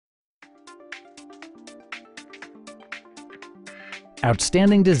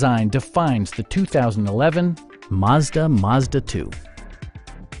Outstanding design defines the 2011 Mazda MAZDA2.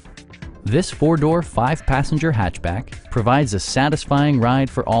 This four-door, five-passenger hatchback provides a satisfying ride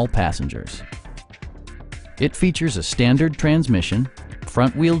for all passengers. It features a standard transmission,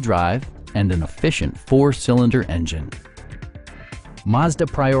 front-wheel drive, and an efficient four-cylinder engine. Mazda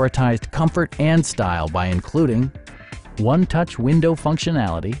prioritized comfort and style by including one-touch window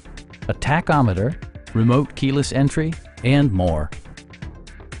functionality, a tachometer, remote keyless entry, and more.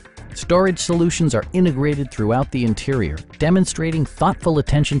 Storage solutions are integrated throughout the interior, demonstrating thoughtful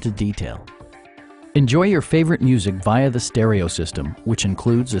attention to detail. Enjoy your favorite music via the stereo system, which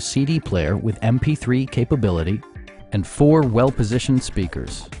includes a CD player with MP3 capability and 4 well-positioned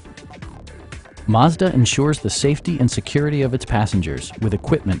speakers. Mazda ensures the safety and security of its passengers with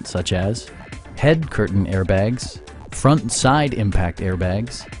equipment such as head curtain airbags, front and side impact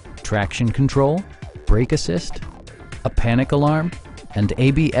airbags, traction control, brake assist, a panic alarm, and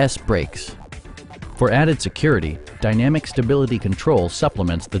ABS brakes. For added security, dynamic stability control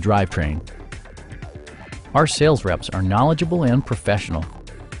supplements the drivetrain. Our sales reps are knowledgeable and professional.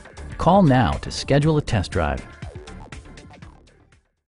 Call now to schedule a test drive.